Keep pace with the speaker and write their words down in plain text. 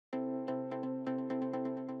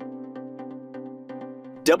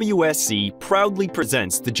WSC proudly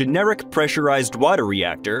presents the generic Pressurized Water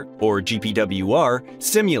Reactor, or GPWR,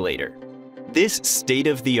 simulator. This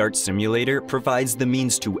state-of-the-art simulator provides the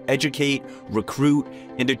means to educate, recruit,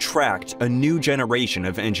 and attract a new generation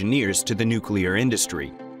of engineers to the nuclear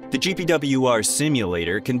industry. The GPWR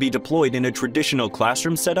simulator can be deployed in a traditional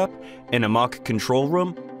classroom setup, in a mock control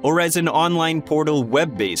room, or as an online portal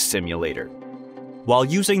web-based simulator. While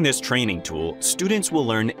using this training tool, students will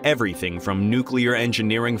learn everything from nuclear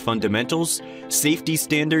engineering fundamentals, safety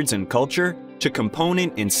standards and culture, to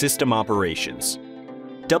component and system operations.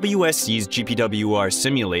 WSC's GPWR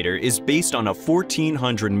simulator is based on a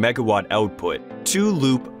 1400 megawatt output,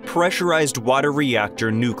 2-loop pressurized water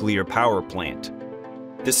reactor nuclear power plant.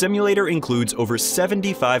 The simulator includes over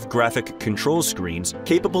 75 graphic control screens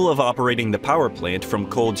capable of operating the power plant from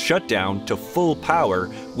cold shutdown to full power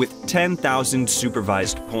with 10,000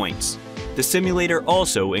 supervised points. The simulator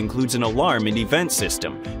also includes an alarm and event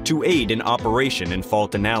system to aid in operation and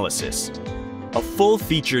fault analysis. A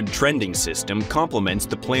full-featured trending system complements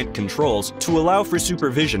the plant controls to allow for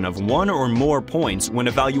supervision of one or more points when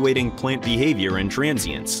evaluating plant behavior and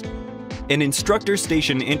transients. An instructor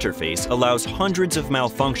station interface allows hundreds of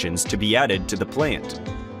malfunctions to be added to the plant.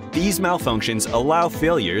 These malfunctions allow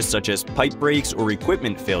failures such as pipe breaks or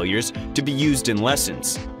equipment failures to be used in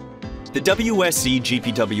lessons. The WSC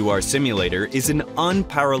GPWR simulator is an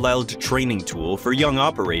unparalleled training tool for young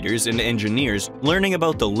operators and engineers learning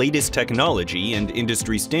about the latest technology and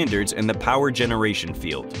industry standards in the power generation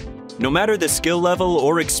field. No matter the skill level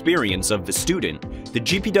or experience of the student, the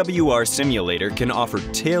GPWR simulator can offer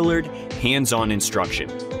tailored, hands-on instruction.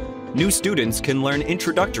 New students can learn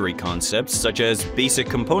introductory concepts such as basic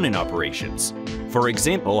component operations. For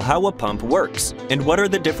example, how a pump works and what are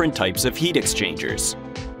the different types of heat exchangers.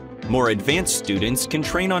 More advanced students can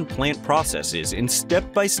train on plant processes in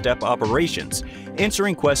step-by-step operations,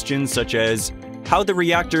 answering questions such as how the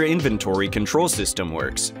reactor inventory control system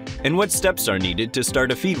works, and what steps are needed to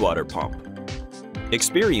start a feedwater pump.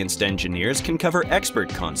 Experienced engineers can cover expert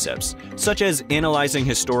concepts, such as analyzing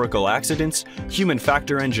historical accidents, human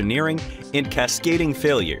factor engineering, and cascading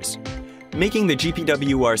failures, making the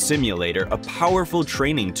GPWR simulator a powerful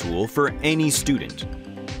training tool for any student.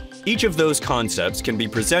 Each of those concepts can be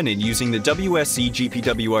presented using the WSC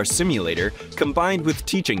GPWR simulator combined with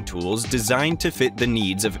teaching tools designed to fit the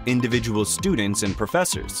needs of individual students and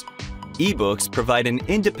professors. eBooks provide an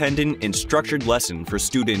independent and structured lesson for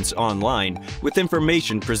students online with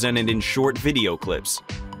information presented in short video clips.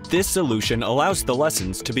 This solution allows the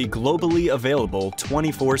lessons to be globally available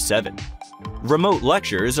 24/7. Remote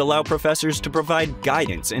lectures allow professors to provide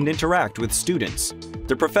guidance and interact with students.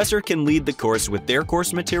 The professor can lead the course with their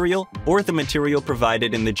course material or the material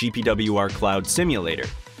provided in the GPWR Cloud Simulator.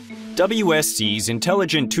 WSC's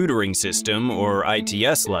Intelligent Tutoring System, or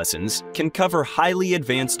ITS lessons, can cover highly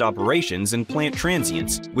advanced operations and plant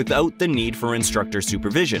transients without the need for instructor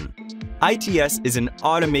supervision. ITS is an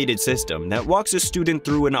automated system that walks a student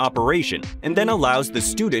through an operation and then allows the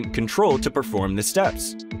student control to perform the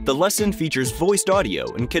steps. The lesson features voiced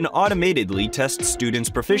audio and can automatically test students'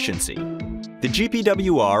 proficiency. The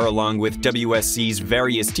GPWR, along with WSC's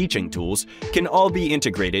various teaching tools, can all be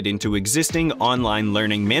integrated into existing online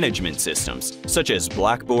learning management systems, such as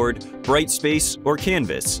Blackboard, Brightspace, or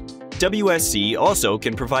Canvas. WSC also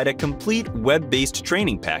can provide a complete web-based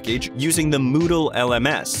training package using the Moodle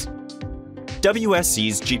LMS.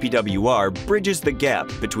 WSC's GPWR bridges the gap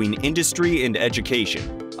between industry and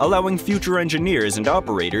education, allowing future engineers and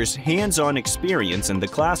operators hands-on experience in the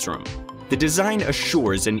classroom. The design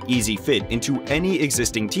assures an easy fit into any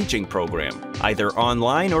existing teaching program, either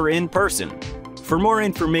online or in person. For more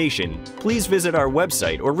information, please visit our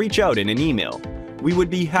website or reach out in an email. We would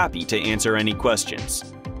be happy to answer any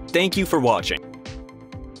questions. Thank you for watching.